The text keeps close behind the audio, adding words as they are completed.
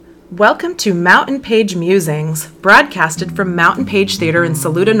Welcome to Mountain Page Musings, broadcasted from Mountain Page Theater in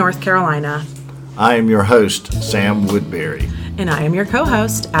Saluda, North Carolina. I am your host, Sam Woodbury. And I am your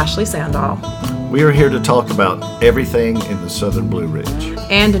co-host, Ashley Sandall. We are here to talk about everything in the Southern Blue Ridge.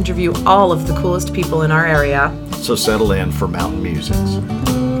 And interview all of the coolest people in our area. So settle in for Mountain Musings.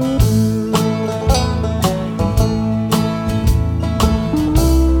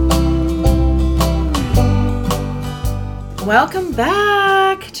 Welcome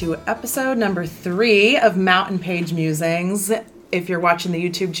back to episode number 3 of Mountain Page Musings. If you're watching the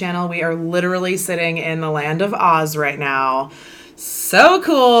YouTube channel, we are literally sitting in the land of Oz right now. So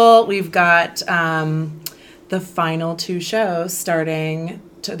cool. We've got the final 2 shows starting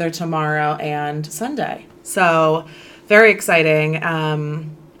they're tomorrow and Sunday. So very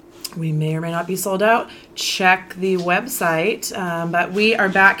exciting. We may or may not be sold out. Check the website. But we are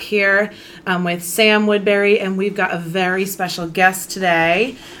back here with Sam Woodbury, and we've got a very special guest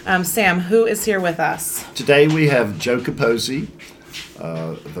today. Sam, who is here with us? Today we have Joe Capozzi,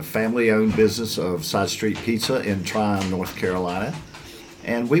 the family-owned business of Side Street Pizza in Tryon, North Carolina.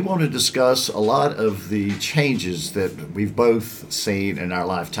 And we want to discuss a lot of the changes that we've both seen in our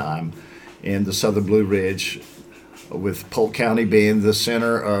lifetime in the Southern Blue Ridge, with Polk County being the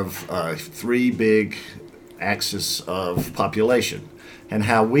center of 3 big axes of population, and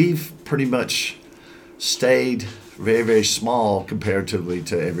how we've pretty much stayed very, very small comparatively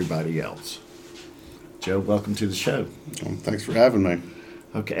to everybody else. Joe, welcome to the show. Thanks for having me.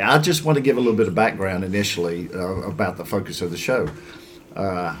 Okay, I just want to give a little bit of background initially about the focus of the show.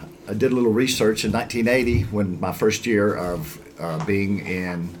 I did a little research in 1980 when my first year of being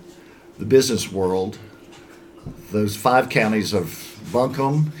in the business world. Those 5 counties of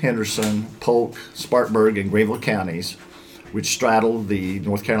Buncombe, Henderson, Polk, Spartanburg, and Greenville counties, which straddled the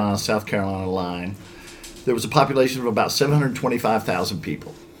North Carolina-South Carolina line, there was a population of about 725,000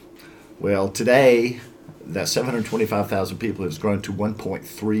 people. Well, today, that 725,000 people has grown to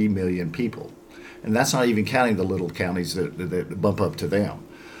 1.3 million people. And that's not even counting the little counties that bump up to them.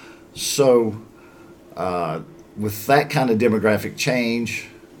 So, with that kind of demographic change,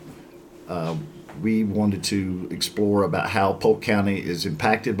 we wanted to explore about how Polk County is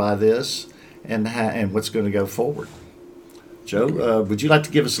impacted by this and what's going to go forward. Joe, would you like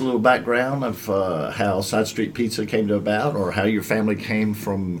to give us a little background of how Side Street Pizza came to about, or how your family came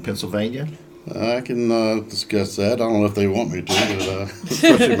from Pennsylvania? I can discuss that. I don't know if they want me to, but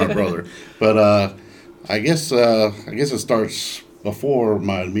especially my brother. But I guess it starts before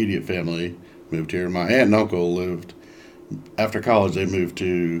my immediate family moved here. My aunt and uncle lived, after college, they moved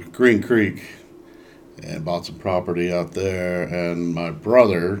to Green Creek and bought some property out there. And my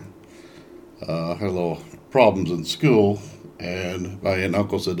brother had a little problems in school, and my aunt and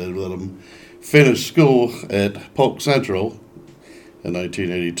uncle said they'd let him finish school at Polk Central in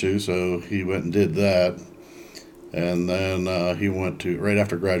 1982, so he went and did that. And then he went to, right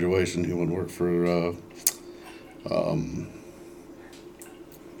after graduation, he went to work for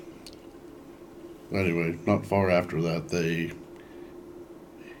anyway, not far after that,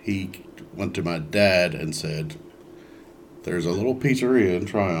 he went to my dad and said, "There's a little pizzeria in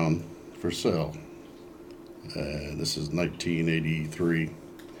Tryon for sale." And this is 1983.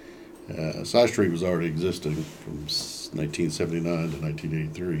 Side Street was already existing from 1979 to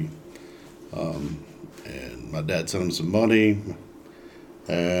 1983. And my dad sent him some money,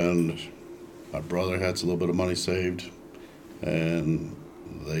 and my brother had a little bit of money saved, and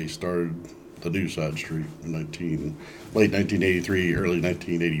they started the new Side Street in late 1983, early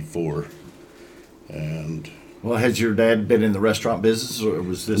 1984. And well, has your dad been in the restaurant business, or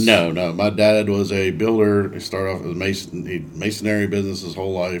was this? No. My dad was a builder. He started off as masonry business his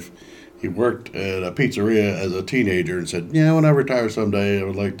whole life. He worked at a pizzeria as a teenager and said, "Yeah, when I retire someday, I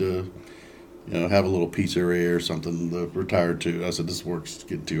would like to, have a little pizzeria or something to retire to." I said, "This work's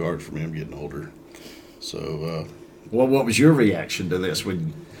getting too hard for me. I'm getting older." So, well, what was your reaction to this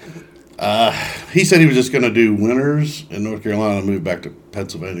when? He said he was just going to do winters in North Carolina, move back to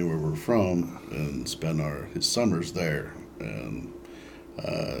Pennsylvania, where we're from, and spend his summers there. And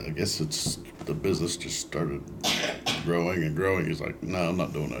I guess the business just started growing and growing. He's like, "No, I'm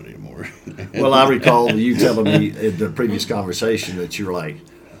not doing that anymore." Well, I recall you telling me in the previous conversation that you were like,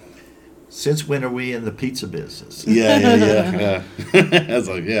 "Since when are we in the pizza business?" Yeah. I was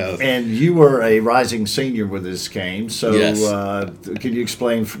like, yeah. And you were a rising senior when this came, so Yes. Can you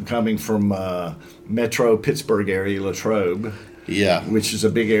explain from coming from Metro Pittsburgh area, Latrobe, Yeah. which is a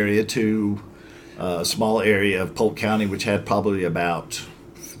big area, to a small area of Polk County, which had probably about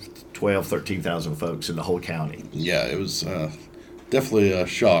 12,000, 13,000 folks in the whole county? Yeah, it was definitely a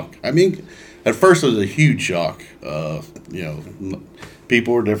shock. I mean, at first it was a huge shock.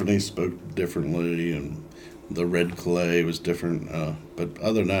 People were different. They spoke differently, and the red clay was different. But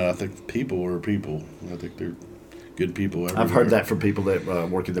other than that, I think people were people. I think they're good people everywhere. I've heard that from people that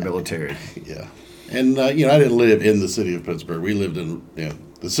work in the military. Yeah. And, I didn't live in the city of Pittsburgh. We lived in,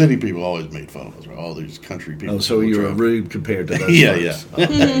 the city people always made fun of us, right? All these country people. Oh, so you were rude compared to those Yeah, folks.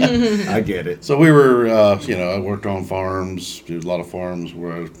 Okay. I get it. So we were, I worked on farms, did a lot of farms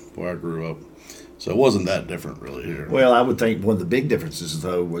where I grew up. So it wasn't that different really here. Well, I would think one of the big differences,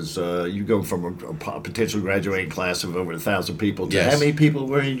 though, was you go from a potential graduating class of over 1,000 people to Yes. how many people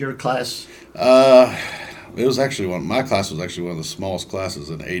were in your class? It was actually my class was actually one of the smallest classes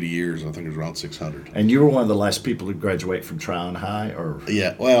in 80 years. I think it was around 600. And you were one of the last people to graduate from Tryon High, or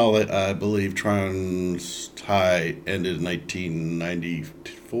Yeah, well, I believe Tryon High ended in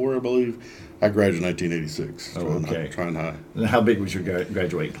 1994, I believe. I graduated in 1986. Oh, okay. Tryon High. and how big was your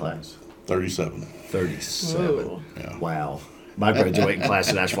graduating class? 37. 37. Whoa. Yeah. Wow. My graduating class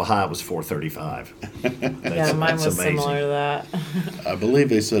at Asheville High was 435. Yeah, mine was similar to that. I believe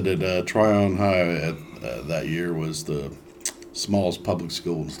they said that Tryon High that year was the smallest public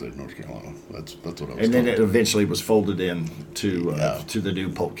school in the state of North Carolina. That's what I was And then told. it eventually was folded in to Yeah. to the new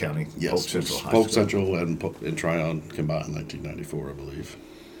Polk County, Yes, Polk Central High Polk School. Central and Tryon combined in 1994, I believe.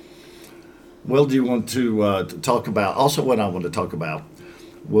 Well, do you want to talk about, also what I want to talk about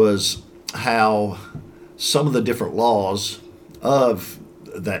was how some of the different laws of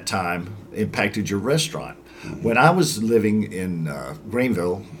that time impacted your restaurant. When I was living in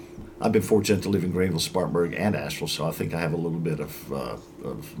Greenville, I've been fortunate to live in Greenville, Spartanburg, and Asheville, so I think I have a little bit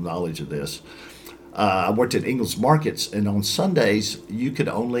of knowledge of this. I worked at Ingles Markets, and on Sundays, you could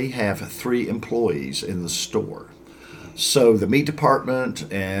only have 3 employees in the store. So the meat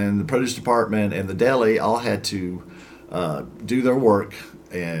department and the produce department and the deli all had to do their work,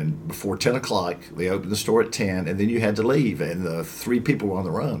 and before 10 o'clock, they opened the store at 10, and then you had to leave, and the 3 people were on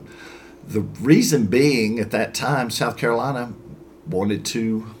their own. The reason being, at that time, South Carolina wanted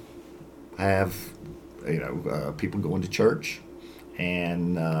to have, people going to church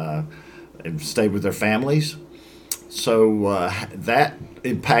and stay with their families. So that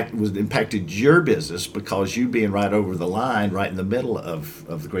impacted your business because you being right over the line, right in the middle of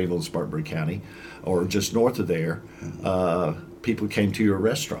the Greenville and Spartanburg County, or just north of there, people came to your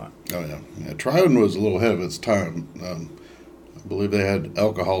restaurant. Oh, yeah. Tryon was a little ahead of its time. I believe they had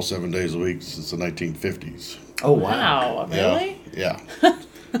alcohol 7 days a week since the 1950s. Oh, wow. Wow, really? Yeah.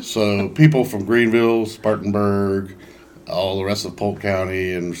 So people from Greenville, Spartanburg, all the rest of Polk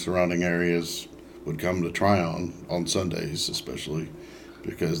County and surrounding areas would come to Tryon on Sundays, especially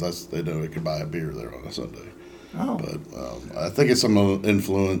because they know they could buy a beer there on a Sunday. Oh. But I think it's some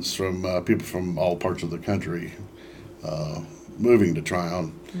influence from people from all parts of the country moving to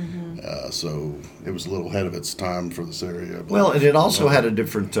Tryon. So it was a little ahead of its time for this area. Well, and it also had a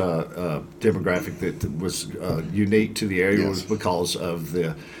different demographic that was unique to the area. Yes. Was because of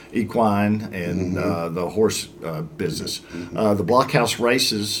the equine and the horse business. The blockhouse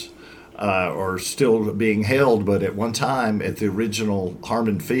races are still being held, but at one time at the original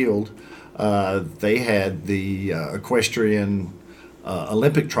Harmon Field, they had the equestrian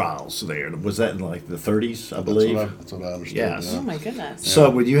Olympic trials there. Was that in like the 30s, I believe? That's what I understand. Yes. Oh my goodness. So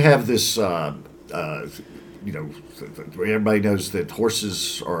when you have this, everybody knows that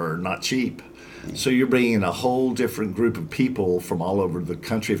horses are not cheap. So you're bringing in a whole different group of people from all over the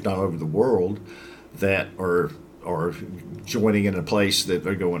country, if not over the world, that are joining in a place that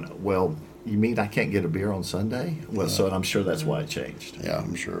they're going, well, you mean I can't get a beer on Sunday? Well, so I'm sure that's why it changed. Yeah,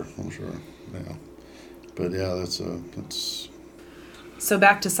 I'm sure. Yeah. But yeah, that's. So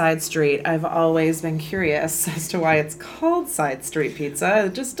back to Side Street, I've always been curious as to why it's called Side Street Pizza.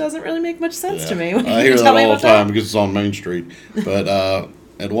 It just doesn't really make much sense to me. I hear that all the time because it's on Main Street. But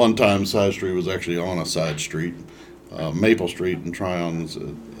at one time, Side Street was actually on a side street. Maple Street in Tryon is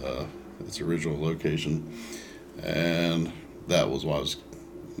its original location. And that was why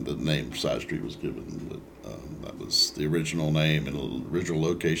the name Side Street was given. But that was the original name, and the original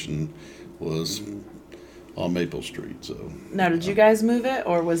location was on Maple Street. So Now, did you guys move it,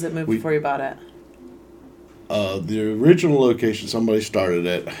 or was it moved before you bought it? the original location, somebody started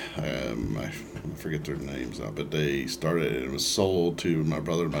it. I forget their names now, but they started it. It was sold to my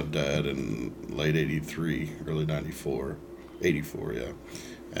brother and my dad in late '83, early '94, '84, yeah,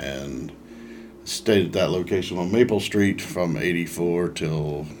 and stayed at that location on Maple Street from '84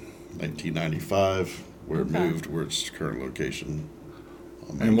 till 1995, where it moved, where its current location.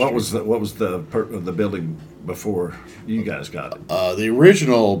 And what was the building before you guys got it? The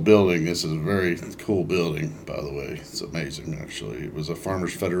original building, this is a very cool building, by the way. It's amazing, actually. It was a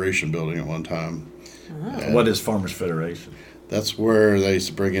Farmers Federation building at one time. And What is Farmers Federation? that's where they used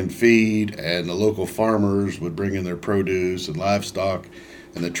to bring in feed, and the local farmers would bring in their produce and livestock,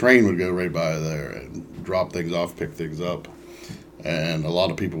 and the train would go right by there and drop things off, pick things up. And a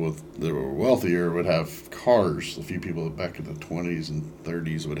lot of people that were wealthier would have cars. A few people back in the 20s and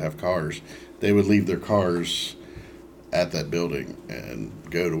 30s would have cars. They would leave their cars at that building and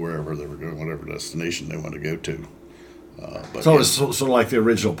go to wherever they were going, whatever destination they wanted to go to. But So yeah. it's sort of like the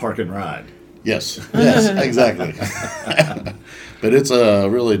original Park and Ride. Yes, exactly. But it's a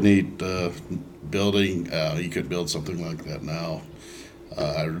really neat building. You could build something like that now.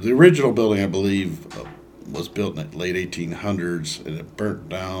 The original building, I believe, was built in the late 1800s, and it burnt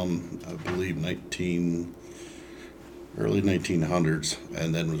down, I believe, early 1900s,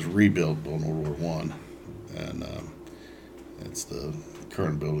 and then was rebuilt during World War One. And it's the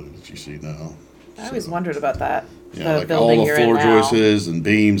current building that you see now. I always wondered about that. Yeah, the like building all the you're floor in now. joists and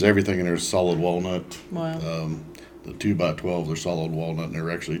beams, everything in there is solid walnut. Wow. The 2x12, are solid walnut, and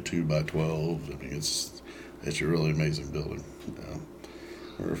they're actually 2x12. I mean, it's a really amazing building. Yeah.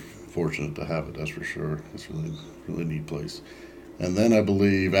 We're fortunate to have it, that's for sure. It's really neat place. And then I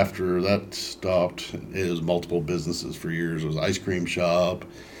believe after that stopped, it was multiple businesses for years. It was ice cream shop,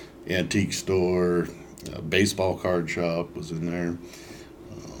 antique store, baseball card shop was in there,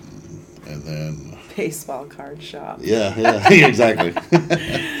 and then. Baseball card shop. Yeah, exactly.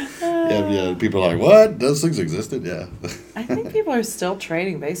 yeah. People are like, "What? Those things existed?" Yeah. I think people are still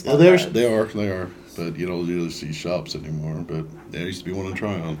trading baseball Yeah, cards. they are. But you don't usually see shops anymore. But there used to be one in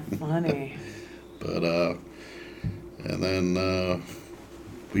Tryon. Funny. But and then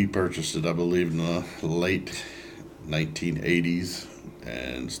we purchased it, I believe, in the late 1980s,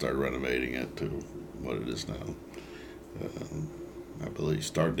 and started renovating it to what it is now. I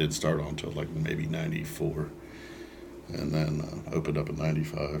believe didn't start on until like maybe 94, and then opened up in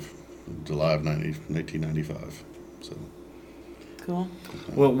 95, July of 1995. So. Cool.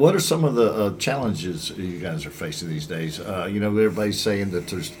 Well, what are some of the challenges you guys are facing these days? Everybody's saying that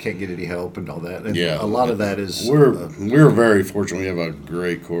they can't get any help and all that. And Yeah, a lot of that is we're very fortunate. We have a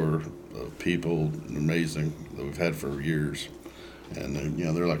great core of people, amazing, that we've had for years, and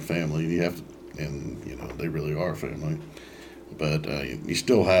they're like family. You have to, and they really are family. But you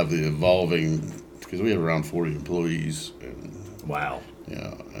still have the evolving, because we have around 40 employees, and wow.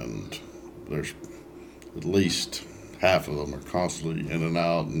 and there's at least half of them are constantly in and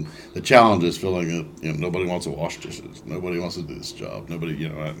out, and the challenge is filling it. Nobody wants to wash dishes. Nobody wants to do this job. Nobody,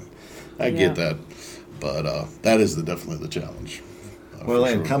 I get that, but that is definitely the challenge. Well,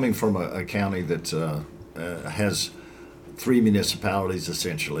 and sure. coming from a county that has 3 municipalities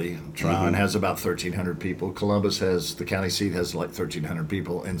essentially. Tryon has about 1,300 people. Columbus the county seat has like 1,300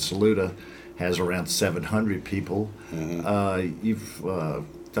 people, and Saluda has around 700 people. You've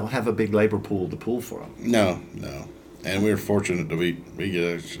don't have a big labor pool to pull from. No. And we're fortunate that we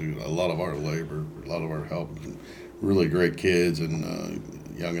get actually a lot of our labor, a lot of our help, and really great kids and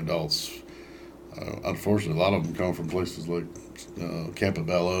young adults. Unfortunately, a lot of them come from places like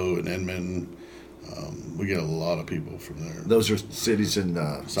Campobello and Inman. We get a lot of people from there. Those are cities in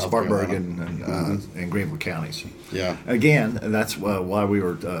Spartanburg and Greenville counties. Yeah. Again, and that's why we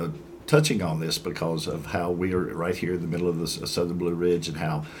were touching on this, because of how we are right here in the middle of the Southern Blue Ridge, and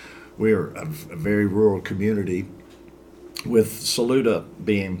how we're a very rural community, with Saluda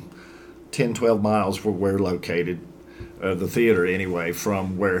being 10, 12 miles where we're located, the theater anyway,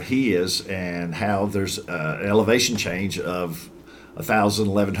 from where he is, and how there's an elevation change of 1,000,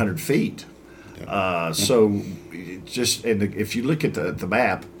 1,100 feet. So if you look at the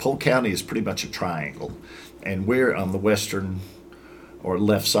map, Polk County is pretty much a triangle, and we're on the western or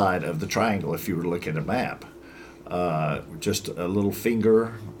left side of the triangle if you were to look at a map. Just a little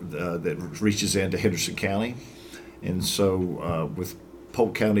finger that reaches into Henderson County. And so with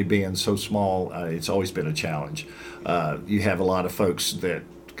Polk County being so small, it's always been a challenge. You have a lot of folks that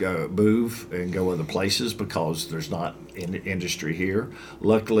move and go other places because there's not industry here.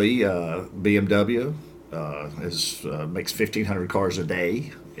 Luckily, BMW makes 1,500 cars a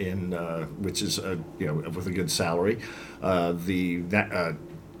day, which is with a good salary. The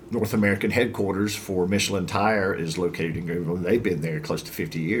North American headquarters for Michelin Tire is located in Greenville. They've been there close to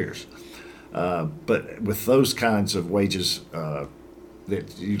 50 years. But with those kinds of wages,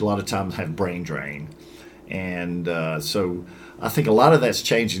 that you a lot of times have brain drain. And so I think a lot of that's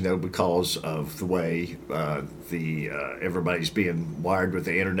changing, though, because of the way everybody's being wired with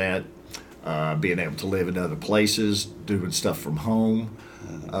the internet, being able to live in other places, doing stuff from home.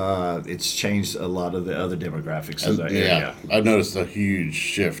 it's changed a lot of the other demographics of the area. I've noticed a huge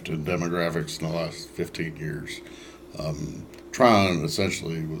shift in demographics in the last 15 years. Tryon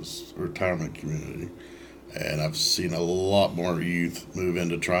essentially was a retirement community, and I've seen a lot more youth move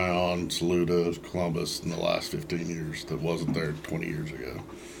into Tryon, Saluda, Columbus in the last 15 years that wasn't there 20 years ago.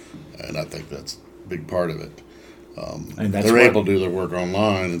 And I think that's a big part of it. And they're able to do their work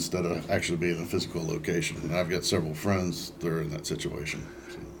online instead of actually being in a physical location. And I've got several friends that are in that situation.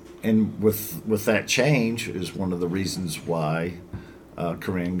 And with that change is one of the reasons why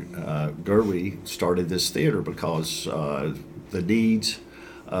Corinne Gerwe started this theater, because the needs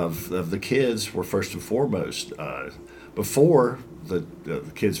of the kids were first and foremost. Before, the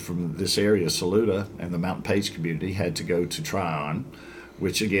kids from this area, Saluda, and the Mountain Page community had to go to Tryon,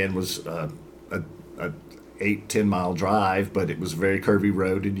 which again was a 8-10 mile drive, but it was a very curvy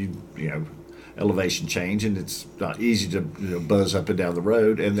road, and you know elevation change, and it's not easy to buzz up and down the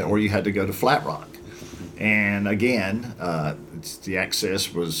road, or you had to go to Flat Rock. And again, the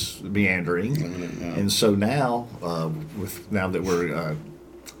access was meandering, and so now, now that we're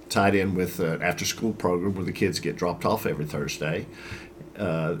tied in with an after-school program where the kids get dropped off every Thursday,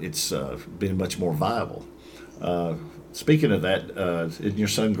 it's been much more viable. Speaking of that, is your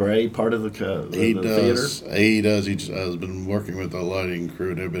son Gray part of the theater? He does. He has been working with the lighting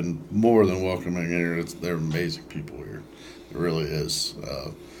crew. They've been more than welcoming here. They're amazing people here. It really is.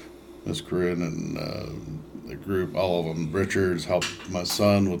 Miss Corinne and the group, all of them. Richard's helped my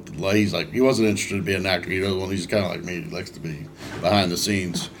son with the lights. He wasn't interested in being an actor. He's kind of like me. He likes to be behind the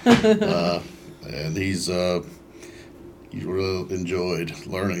scenes. And he's really enjoyed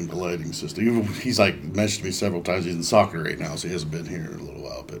learning the lighting system. He's mentioned to me several times he's in soccer right now, so he hasn't been here in a little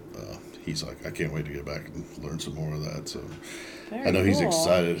while. But he's like, I can't wait to get back and learn some more of that. So I know he's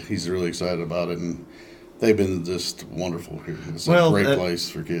excited. He's really excited about it, and they've been just wonderful here. It's a great place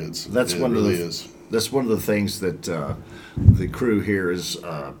for kids. That's one of the things that the crew here is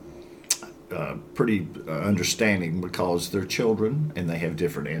pretty understanding, because they're children and they have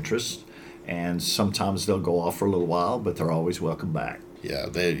different interests. And sometimes they'll go off for a little while, but they're always welcome back. Yeah,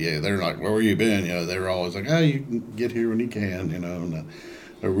 they're like, where were you been? They're always like, you can get here when you can. And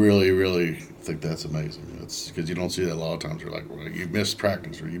I really, really think that's amazing. It's because you don't see that a lot of times. They're like, well, you missed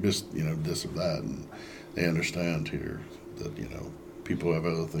practice, or you missed this or that, and they understand here that people have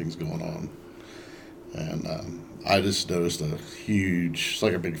other things going on. And I just noticed it's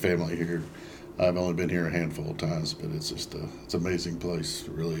like a big family here. I've only been here a handful of times, but it's just it's an amazing place.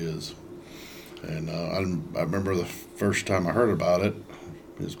 It really is. And I remember the first time I heard about it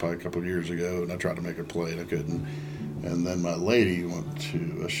was probably a couple of years ago, and I tried to make her play, and I couldn't. And then my lady went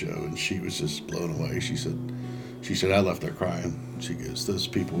to a show, and she was just blown away. She said, I left there crying. She goes, those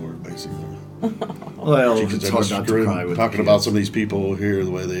people were amazing. Well, it's hard not to cry with talking about some of these people here, the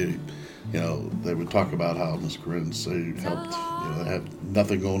way they, they would talk about how Miss Corinne helped. They have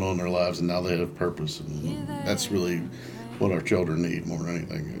nothing going on in their lives, and now they have purpose, and that's really what our children need more than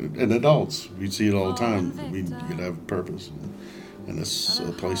anything. And adults, we see it all the time. You can have purpose, and it's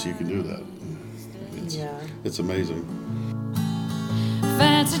a place you can do that. It's amazing.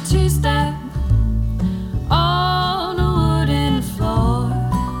 Fancy two-step on a wooden floor.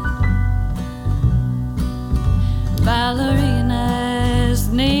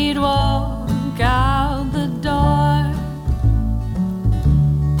 Ballerinas need walk out the door.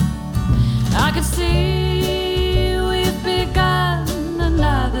 I can see we've begun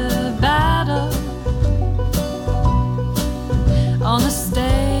another battle on the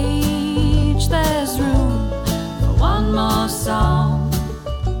stage. There's room for one more song.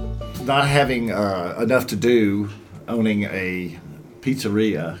 Not having enough to do, owning a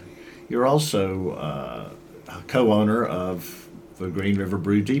pizzeria, you're also a co-owner of the Green River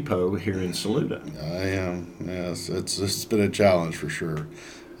Brew Depot here in Saluda. I am, yes. It's been a challenge for sure.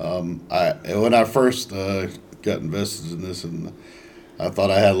 When I first got invested in this, and I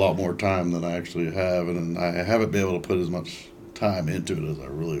thought I had a lot more time than I actually have, and I haven't been able to put as much time into it as I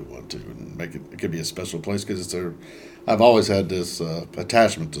really want to, and make it could be a special place, because I've always had this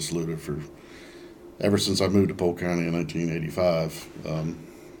attachment to Saluda ever since I moved to Polk County in 1985,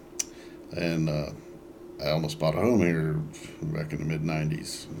 and I almost bought a home here back in the mid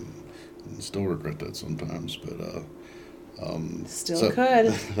 '90s, and still regret that sometimes, but.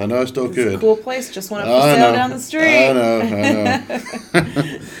 Could. I know I still could. It's a cool place. Just went up for sale down the street. I know.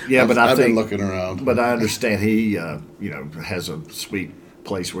 Yeah, but I've been looking around. But I understand he, has a sweet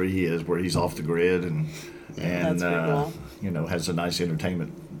place where he is, where he's off the grid, and That's pretty cool. has a nice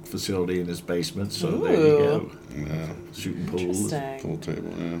entertainment facility in his basement. So there you go. Yeah. Shooting pool. Interesting. Pool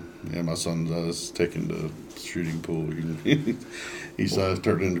table, yeah. Yeah, my son does taking the shooting pool. He's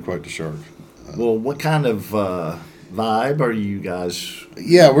turned into quite the shark. Well, what kind of vibe are you guys?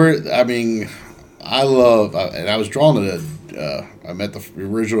 Yeah, and I was drawn to that. I met the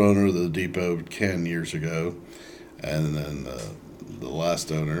original owner of the depot, Ken, years ago, and then the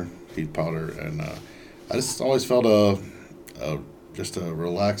last owner, Heath Potter, and I just always felt just a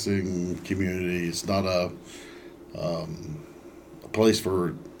relaxing community. It's not a place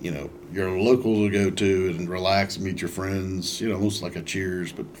for your locals to go to and relax and meet your friends. Almost like a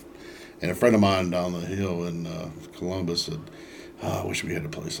Cheers, but. And a friend of mine down the hill in Columbus said, I wish we had a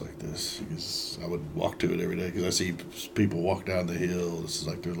place like this. Because I would walk to it every day because I see people walk down the hill. This is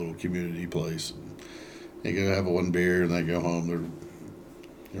like their little community place. And they go have one beer and they go home.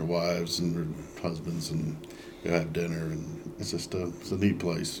 Their wives and their husbands and go have dinner. And it's just it's a neat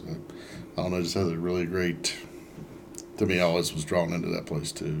place. I don't know, it just has a really great, to me, I always was drawn into that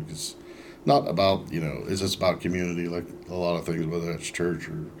place too. It's not about, it's just about community like a lot of things, whether that's church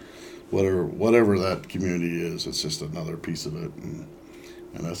or whatever that community is. It's just another piece of it, and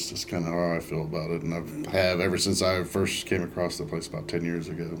that's just kind of how I feel about it. And I have ever since I first came across the place about 10 years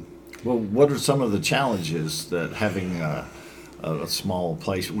ago. Well, what are some of the challenges that having a small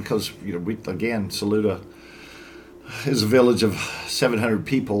place? Because Saluda is a village of 700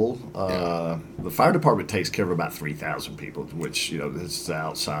 people. The fire department takes care of about 3,000 people, which is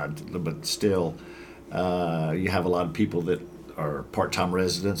outside, but still, you have a lot of people that are part-time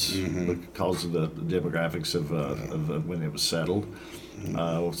residents because of the demographics of when it was settled.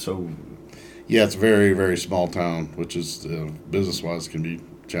 It's a very, very small town, which is business-wise can be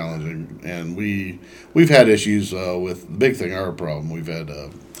challenging. And we've had issues with the big thing. Our problem we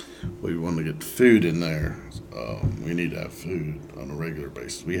want to get food in there. We need to have food on a regular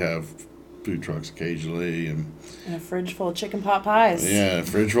basis. We have food trucks occasionally, and a fridge full of chicken pot pies. Yeah, a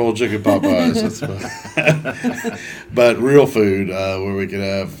fridge full of chicken pot pies. But real food, where we could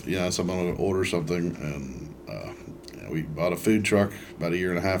have, someone would order something, and we bought a food truck about a year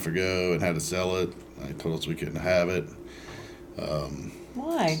and a half ago and had to sell it. They told us we couldn't have it.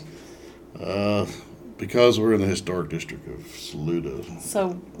 Why? Because we're in the historic district of Saluda. So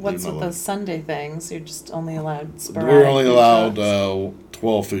what's with those Sunday things? You're just only allowed sporadic. We're only food allowed trucks?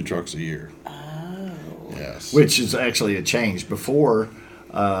 12 food trucks a year. Oh. Yes. Which is actually a change. Before,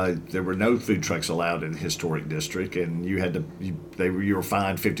 there were no food trucks allowed in the historic district, and you were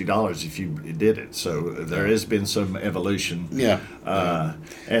fined $50 if you did it. So there has been some evolution. Yeah.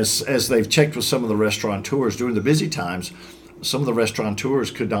 As they've checked with some of the restaurateurs during the busy times, some of the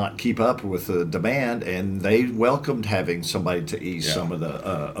restaurateurs could not keep up with the demand, and they welcomed having somebody to ease some of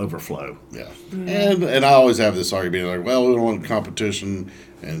the overflow. Yeah. And I always have this argument like, well, we don't want competition,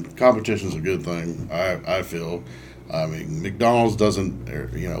 and competition's a good thing, I feel. I mean, McDonald's doesn't,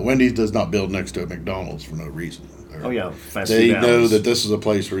 Wendy's does not build next to a McDonald's for no reason. They know that this is a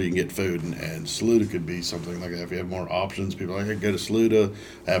place where you can get food, and Saluda could be something like that. If you have more options, people are like, go to Saluda,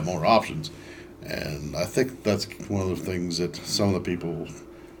 have more options. And I think that's one of the things that some of the people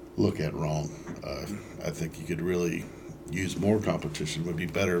look at wrong. I think you could really use more competition. Would be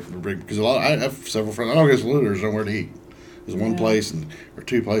better because I have several friends. I don't get Saluda. There's nowhere to eat. There's one place or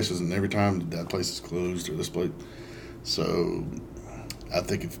two places, and every time that place is closed or this place. So I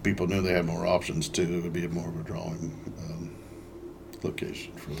think if people knew they had more options too, it would be more of a drawing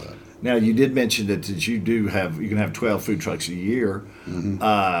location for that. Now you did mention that you can have 12 food trucks a year.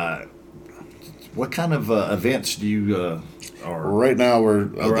 Mm-hmm. What kind of events do you right now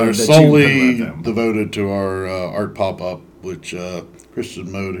they're solely devoted to our art pop-up, which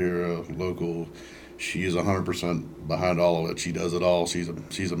Kristen Mode here, a local, she is 100% behind all of it. She does it all. She's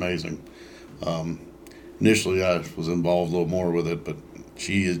amazing. Initially, I was involved a little more with it, but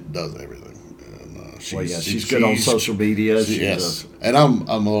she does everything. And, she's good on social media. Yes, and I'm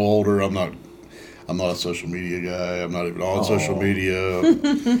a little older. I'm not a social media guy. I'm not even on social media.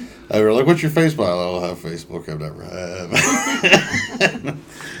 They were like, what's your Facebook? I don't have Facebook. I've never had.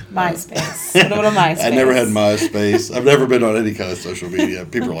 MySpace. What about MySpace? I never had MySpace. I've never been on any kind of social media.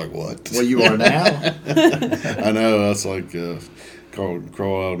 People are like, what? Well, you are now. I know. That's like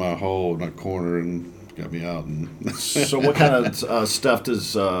crawl out of my hole in my corner and got me out. So what kind of stuff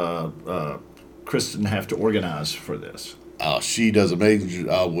does Kristen have to organize for this? She does amazing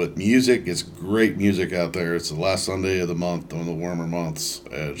with music. It's great music out there. It's the last Sunday of the month, one of the warmer months,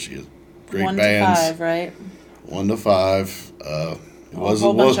 and she has great bands. 1 to 5, right? 1 to 5. A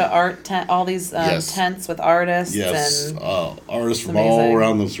whole bunch of art, all these Yes. tents with artists. Yes, And artists from amazing. all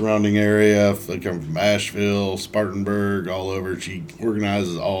around the surrounding area. They come from Asheville, Spartanburg, all over. She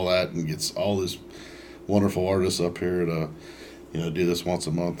organizes all that and gets all these wonderful artists up here to, do this once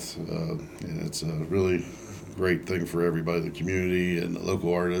a month. And it's a really great thing for everybody, the community and the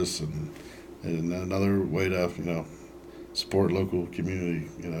local artists, and another way to, support local community.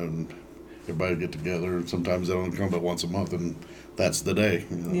 And everybody get together. And sometimes they don't come but once a month, and that's the day.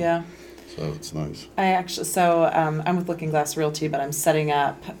 Yeah. So it's nice. I'm with Looking Glass Realty, but I'm setting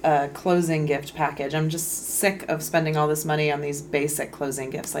up a closing gift package. I'm just sick of spending all this money on these basic closing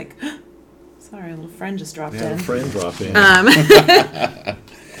gifts. Like, sorry, a little friend just dropped We had in. a friend drop in.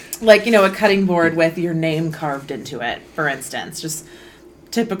 Like, a cutting board with your name carved into it, for instance. Just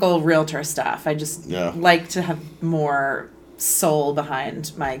typical realtor stuff. I just like to have more soul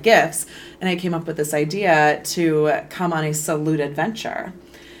behind my gifts. And I came up with this idea to come on a salute adventure.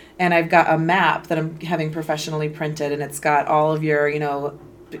 And I've got a map that I'm having professionally printed, and it's got all of your,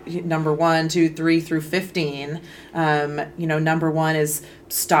 number 1, 2, 3 through 15. Number 1 is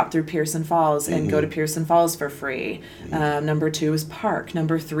stop through Pearson Falls and go to Pearson Falls for free. Number 2 is park.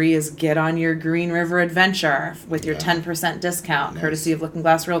 Number 3 is get on your Green River adventure with your 10% discount, courtesy of Looking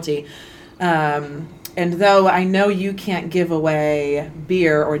Glass Realty. And though I know you can't give away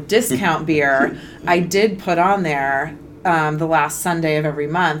beer or discount beer, I did put on there the last Sunday of every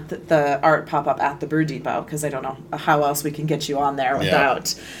month the art pop-up at the Brew Depot, because I don't know how else we can get you on there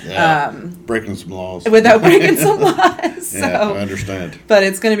without breaking some laws. Without breaking some laws. Yeah, So, I understand. but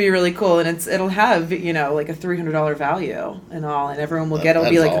it's going to be really cool, and it'll have like a $300 value and all, and everyone will get it'll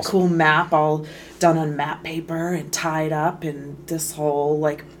be like awesome. a cool map all done on map paper and tied up in this whole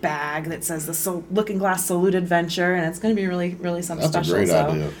like bag that says the Looking Glass Salute Adventure, and it's going to be really, really something That's special. a great so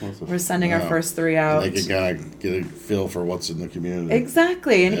idea. we're sending our first 3 out. And they can kind of get a feel for what's in the community.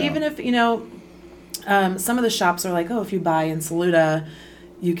 Exactly. And Yeah. even if, some of the shops are like, oh, if you buy in Saluda,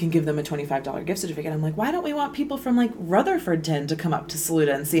 you can give them a $25 gift certificate. I'm like, why don't we want people from like Rutherfordton to come up to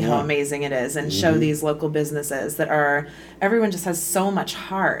Saluda and see how amazing it is and show these local businesses everyone just has so much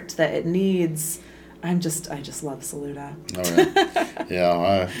heart that it needs. I just love Saluda. All right.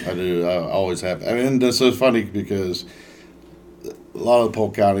 Yeah, I do. I always have. I mean, this is funny because a lot of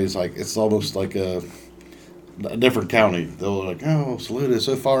Polk County is like, it's almost like a different county. They'll like, oh, Saluda is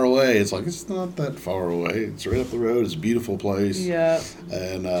so far away. It's like, it's not that far away. It's right up the road. It's a beautiful place. Yeah.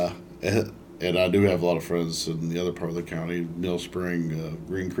 And I do have a lot of friends in the other part of the county, Mill Spring,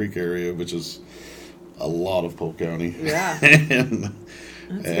 Green Creek area, which is a lot of Polk County. Yeah.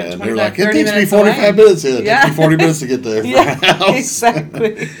 And It's they're like, it 30 takes me minutes 45 away. minutes. Yeah, it takes me 40 minutes to get there from Yeah, my house.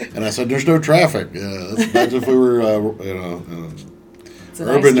 exactly. And I said, there's no traffic. Yeah, imagine if we were, It's a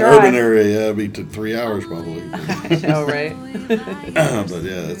urban nice drive. area. Yeah, it'd be 3 hours probably. I know, right? But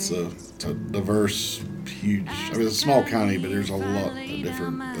yeah, it's a diverse, huge. I mean, it's a small county, but there's a lot of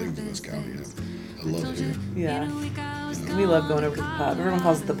different things in this county. I love it here. Yeah. We love going over to the pub. Everyone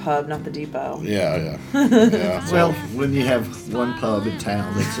calls it the pub, not the depot. Yeah. Yeah. So, Well, when you have one pub in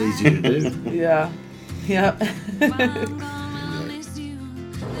town, it's easy to do. Yeah. Yep.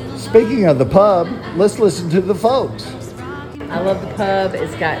 Speaking of the pub, let's listen to the folks. I love the pub.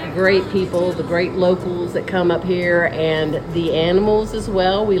 It's got great people, the great locals that come up here, and the animals as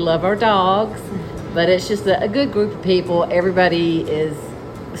well. We love our dogs, but it's just a good group of people. Everybody is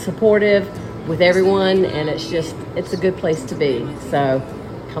supportive with everyone, and it's a good place to be. So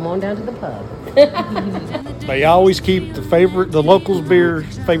come on down to the pub. They always keep the locals'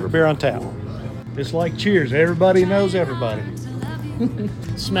 favorite beer on tap. It's like Cheers. Everybody knows everybody.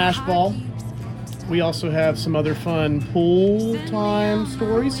 Smash Ball. We also have some other fun pool time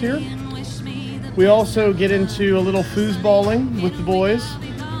stories here. We also get into a little foosballing with the boys,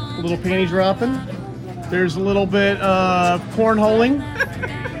 a little panty dropping. There's a little bit of cornholing,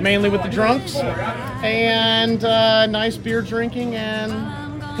 mainly with the drunks, and nice beer drinking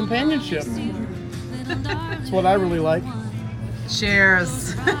and companionship. That's what I really like.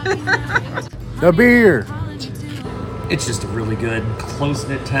 Cheers. The beer. It's just a really good,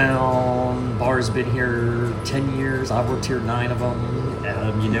 close-knit town. Bar's been here 10 years. I've worked here 9 of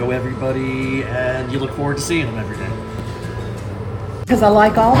them. You know everybody, and you look forward to seeing them every day. Because I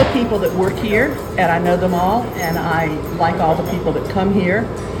like all the people that work here, and I know them all, and I like all the people that come here,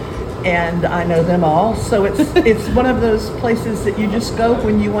 and I know them all. So it's one of those places that you just go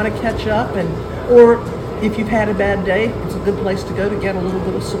when you want to catch up, or if you've had a bad day, it's a good place to go to get a little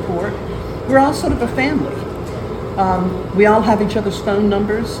bit of support. We're all sort of a family. We all have each other's phone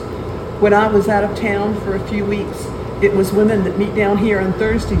numbers. When I was out of town for a few weeks, it was women that meet down here on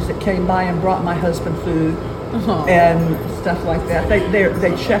Thursdays that came by and brought my husband food, and stuff like that.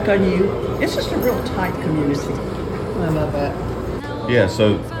 They check on you. It's just a real tight community. I love it. Yeah,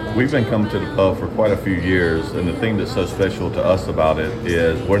 so we've been coming to the pub for quite a few years, and the thing that's so special to us about it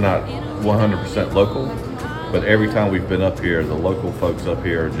is we're not 100% local, but every time we've been up here, the local folks up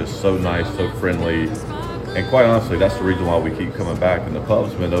here are just so nice, so friendly, and quite honestly, that's the reason why we keep coming back. And the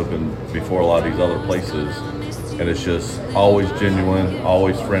pub's been open before a lot of these other places, and it's just always genuine,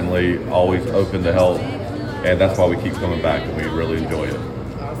 always friendly, always open to help, and that's why we keep coming back, and we really enjoy it.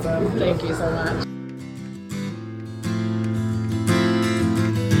 Awesome. Thank you so much.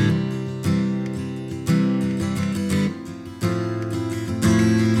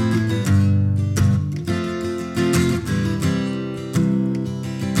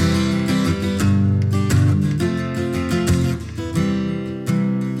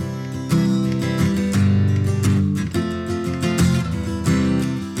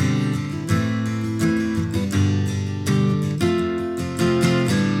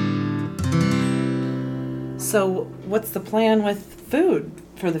 So, what's the plan with food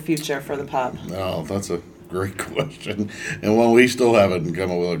for the future for the pub? Oh, that's a great question, and one we still haven't come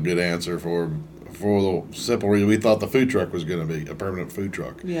up with a good answer for the simple reason we thought the food truck was going to be a permanent food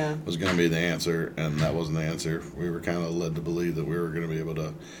truck. Yeah. Was going to be the answer, and that wasn't the answer. We were kind of led to believe that we were going to be able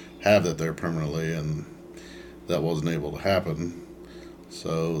to have that there permanently, and that wasn't able to happen.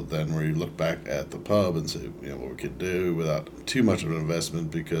 So then we looked back at the pub and said, what we could do without too much of an investment,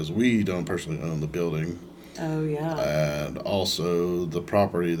 because we don't personally own the building. Oh, yeah. And also the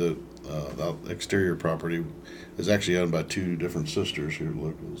property the exterior property is actually owned by two different sisters here,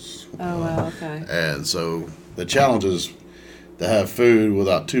 locals. Oh, wow, okay. And so the challenge is to have food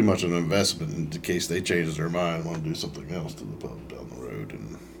without too much of an investment in case they change their mind and want to do something else to the pub down the road.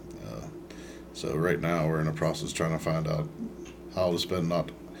 And so right now we're in the process trying to find out how to spend not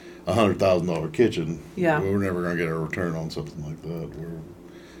 $100,000 kitchen. Yeah. We're never going to get a return on something like that.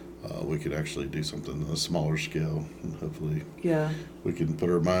 We could actually do something on a smaller scale, and hopefully we can put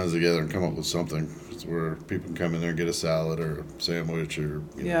our minds together and come up with something where people can come in there and get a salad or a sandwich or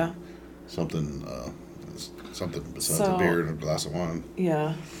something besides a beer and a glass of wine.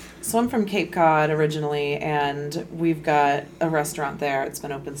 Yeah. So I'm from Cape Cod originally, and we've got a restaurant there. It's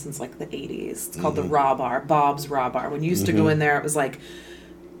been open since like the 80s. It's called the Raw Bar, Bob's Raw Bar. When you used to go in there, it was like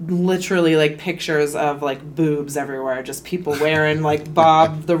literally like pictures of like boobs everywhere, just people wearing like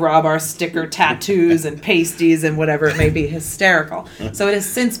Bob the Raw Bar sticker tattoos and pasties and whatever it may be. Hysterical. So it has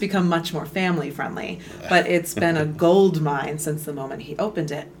since become much more family friendly, but it's been a gold mine since the moment he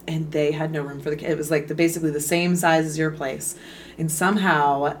opened it, and they had no room for the kids. It was like basically the same size as your place, and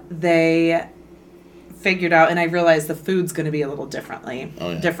somehow they figured out, and I realized the food's going to be a little different.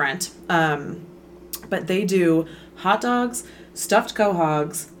 But they do hot dogs, stuffed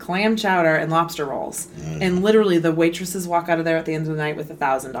quahogs, clam chowder, and lobster rolls. And literally the waitresses walk out of there at the end of the night with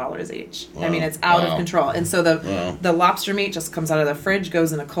 $1,000 each. Wow. I mean, it's out of control. And so the lobster meat just comes out of the fridge,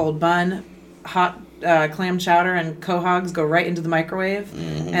 goes in a cold bun. Hot clam chowder and quahogs go right into the microwave.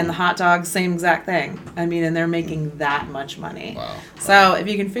 And the hot dogs, same exact thing. I mean, and they're making that much money. Wow. So if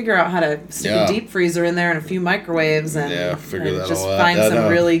you can figure out how to stick a deep freezer in there and a few microwaves and, just find some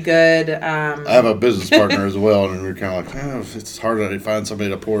really good... I have a business partner as well, and we're kind of like, it's hard to find somebody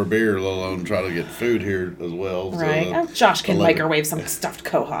to pour beer, let alone try to get food here as well. Right. So Josh can microwave some stuffed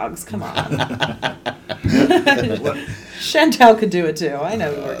quahogs. Come on. Chantel could do it too. I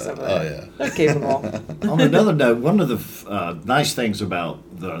know who works over there. Oh, yeah. They're capable. On another note, one of the nice things about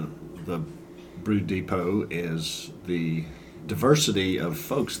the Brew Depot is the diversity of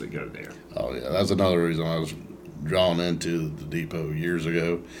folks that go there. Oh, yeah. That's another reason I was drawn into the depot years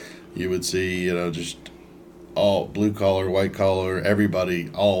ago. You would see, just all blue collar, white collar,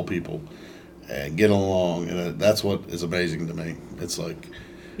 everybody, all people, and get along. And that's what is amazing to me. It's like,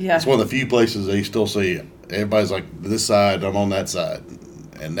 it's one of the few places they still see everybody's like this side, I'm on that side.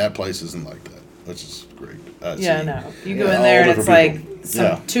 And that place isn't like that, which is great. No. You go in there and it's like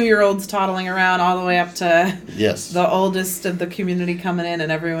some 2-year-olds toddling around all the way up to the oldest of the community coming in,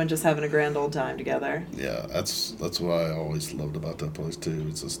 and everyone just having a grand old time together. Yeah, that's what I always loved about that place too.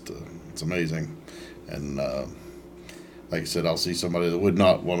 It's just it's amazing, and like I said, I'll see somebody that would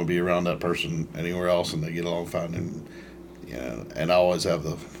not want to be around that person anywhere else, and they get along fine. And and I always have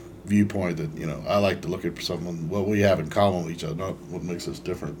the viewpoint that I like to look at someone what we have in common with each other, not what makes us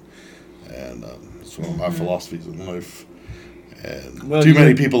different. And it's one of my philosophies in life. And too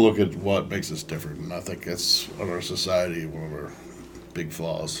many people look at what makes us different, and I think that's in our society one of our big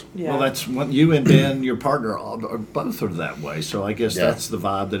flaws. Yeah. Well, that's what you and Ben, your partner, both are that way. So I guess that's the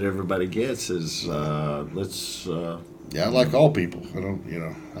vibe that everybody gets is let's I like all people. I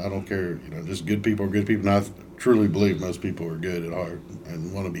don't care. Just good people are good people. And I truly believe most people are good at heart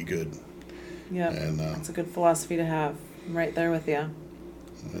and want to be good. Yeah, and that's a good philosophy to have. I'm right there with you.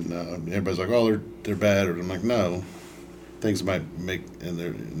 And everybody's like, "Oh, they're bad," or I'm like, "No, things might make in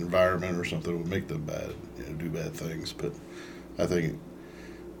their environment or something will make them bad, do bad things." But I think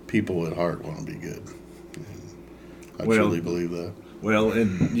people at heart want to be good. I truly believe that. Well,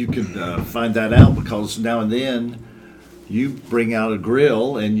 and you can find that out because now and then you bring out a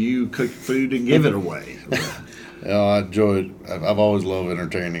grill and you cook food and give it away. I enjoy it. I've always loved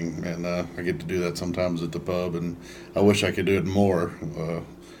entertaining, and I get to do that sometimes at the pub, and I wish I could do it more.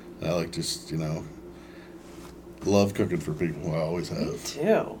 I like just, love cooking for people. I always have. Me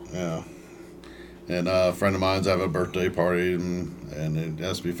too. Yeah. And a friend of mine's having a birthday party, and it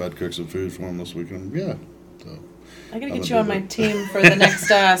asked me if I'd cook some food for him this weekend. Yeah. So I gotta get you on my team for the next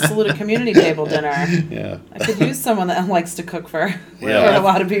Saluda community table dinner. Yeah. I could use someone that likes to cook for a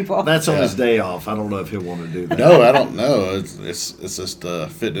lot of people. That's on his day off. I don't know if he'll want to do that. No, I don't know. It's just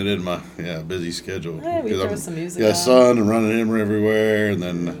fitting it in my busy schedule. Yeah, we throw some music got on. a son and running him everywhere, and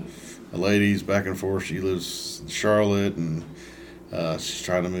then a lady's back and forth. She lives in Charlotte, and she's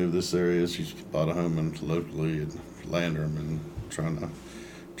trying to move this area. She's bought a home locally in Landrum and trying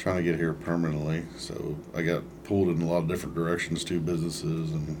to get here permanently. So I got pulled in a lot of different directions, to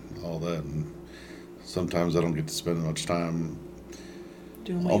businesses and all that, and sometimes I don't get to spend much time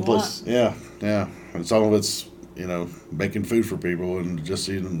doing what you want. Yeah. And some of it's, making food for people and just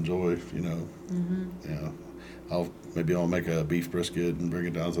seeing them enjoy, Mm-hmm. I'll make a beef brisket and bring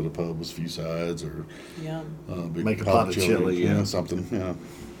it down to the pub with a few sides, or make a pot of chili, something,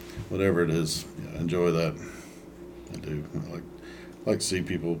 whatever it is. Yeah, enjoy that. I do. I like to see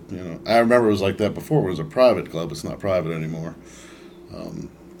people, I remember it was like that before. It was a private club. It's not private anymore.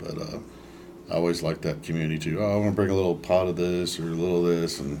 But I always liked that community too. Oh, I want to bring a little pot of this or a little of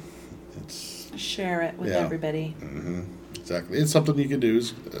this, and it's share it with everybody. Mm-hmm. Exactly. It's something you can do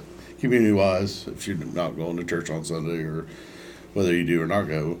community-wise if you're not going to church on Sunday, or whether you do or not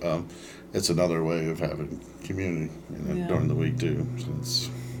go. It's another way of having community during the week too. So it's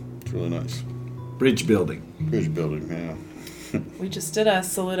really nice. Bridge building, yeah. We just did a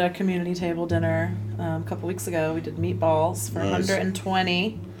Saluda community table dinner a couple weeks ago. We did meatballs for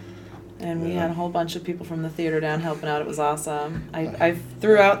 120, and we had a whole bunch of people from the theater down helping out. It was awesome. I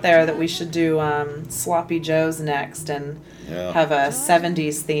threw out there that we should do Sloppy Joe's next and have a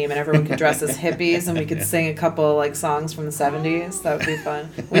 70s theme, and everyone could dress as hippies, and we could sing a couple songs from the 70s. That would be fun.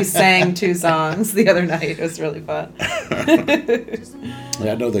 We sang 2 songs the other night. It was really fun.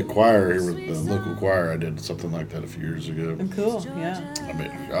 I know the choir here, the local choir, I did something like that a few years ago. Cool, yeah. I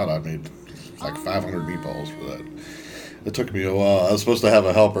made like 500 meatballs for that. It took me a while. I was supposed to have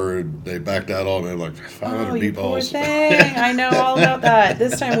a helper, and they backed out on me. Like 500 meatballs. Poor thing. I know all about that.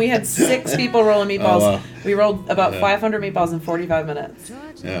 This time we had 6 people rolling meatballs. Oh, wow. We rolled about 500 meatballs in 45 minutes.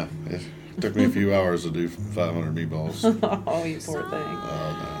 Yeah, it took me a few hours to do 500 meatballs. Oh, you poor thing.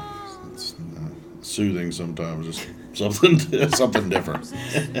 Oh no, it's soothing sometimes. Just something different.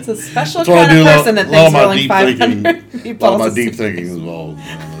 It's a special kind of person that thinks rolling 500 meatballs. A lot of my deep thinking is involved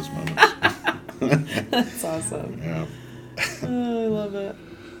in those moments. That's awesome. Yeah. Oh, I love it.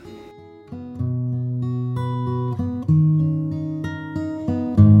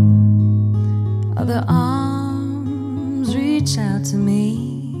 Other arms reach out to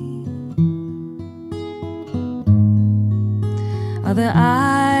me. Other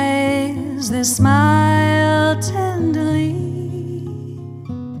eyes, they smile tenderly.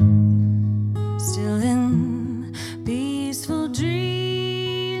 Still in peaceful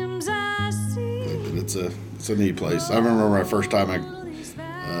dreams I see. It's a neat place. I remember my first time I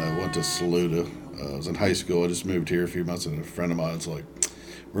went to Saluda. I was in high school. I just moved here a few months, and a friend of mine was like,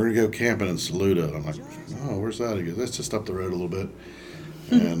 "We're gonna go camping in Saluda." And I'm like, "Oh, where's that?" He goes, "It's just up the road a little bit."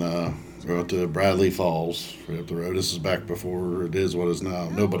 And we went to Bradley Falls, right up the road. This is back before it is what it is now.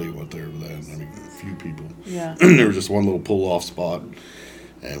 Nobody went there then. I mean, a few people. Yeah. There was just one little pull-off spot,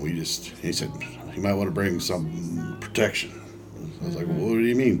 and he said, "You might want to bring some protection." I was like, "Well, what do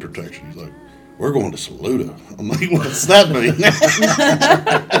you mean protection?" He's like, "We're going to Saluda." I'm like, "What's that mean?"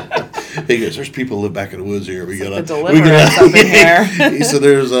 He goes, "There's people who live back in the woods here. We gotta up in here." He said,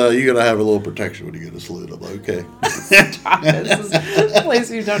 "There's you gotta have a little protection when you go to Saluda." I'm like, "Okay." This is a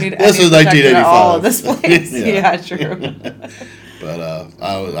place you don't need this any is protection at all. 1985. This place, yeah, true. But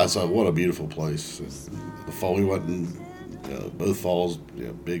I saw what a beautiful place. The fall we went in both falls,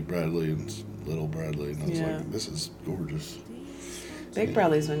 Big Bradley and Little Bradley, and I was like, "This is gorgeous." Big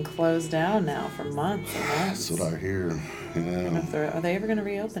Bradley's been closed down now for months and months. That's what I hear. Yeah. Are they ever going to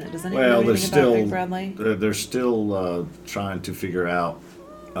reopen it? Does anyone know Well, they're anything about still Big Bradley? they're still trying to figure out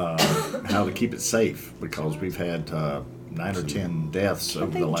how to keep it safe because we've had 9 or 10 deaths over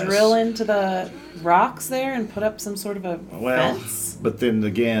Did the they last. drill into the rocks there and put up some sort of a fence? But then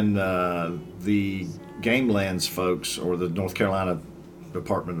again, the Game Lands folks or the North Carolina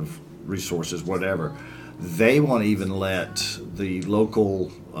Department of Resources, whatever, they won't even let the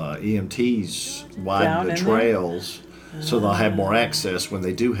local EMTs Down widen the in there? trails so they'll have more access when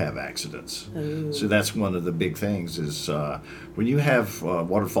they do have accidents. Ooh. So that's one of the big things is when you have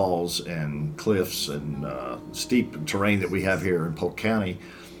waterfalls and cliffs and steep terrain that we have here in Polk County,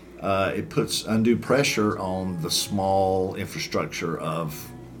 it puts undue pressure on the small infrastructure of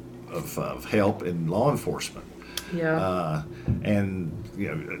help and law enforcement. Yeah. And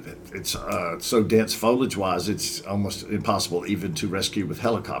it's so dense foliage-wise, it's almost impossible even to rescue with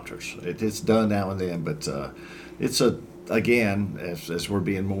helicopters. It's done now and then, but it's again, as we're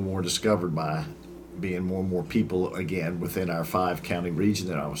being more and more discovered by being more and more people again within our 5-county region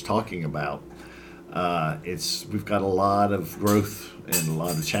that I was talking about. We've got a lot of growth and a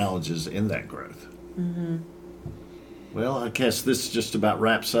lot of challenges in that growth. Mm-hmm. Well, I guess this just about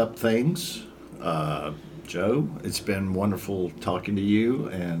wraps up things. Joe, it's been wonderful talking to you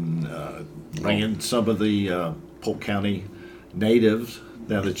and bringing some of the Polk County natives,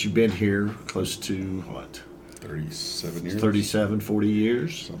 now that you've been here close to, 37 years? 40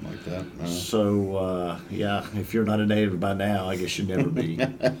 years. Something like that. So, yeah, if you're not a native by now, I guess you'll never be.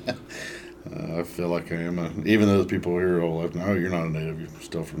 I feel like I am. Even though the people here all like, no, you're not a native, you're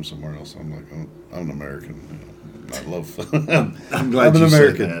still from somewhere else. I'm like, I'm an American. I love. I'm glad you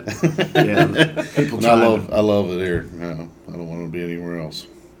said that. Yeah, people. I love it here. I don't want to be anywhere else.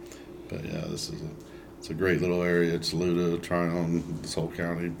 But yeah, it's a great little area. It's Luda, Tryon, this whole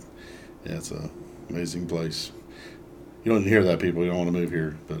county. Yeah, it's an amazing place. You don't hear that, people. You don't want to move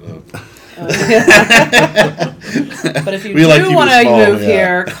here, but. But if you do want to move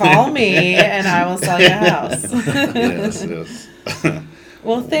here, call me and I will sell you a house. Yes.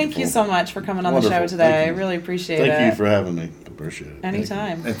 Well, thank you so much for coming on the show today. I really appreciate it. Thank you for having me. Appreciate it.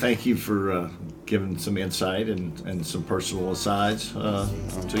 Anytime. And thank you for giving some insight and some personal asides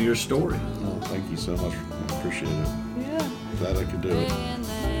to your story. Oh, thank you so much. I appreciate it. Yeah. Glad I could do it.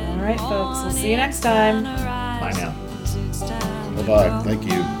 All right, folks. We'll see you next time. Bye now. Bye-bye. Thank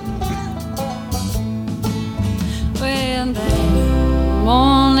you. When the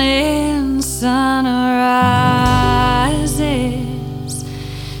morning sun rises,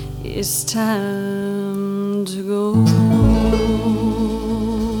 it's time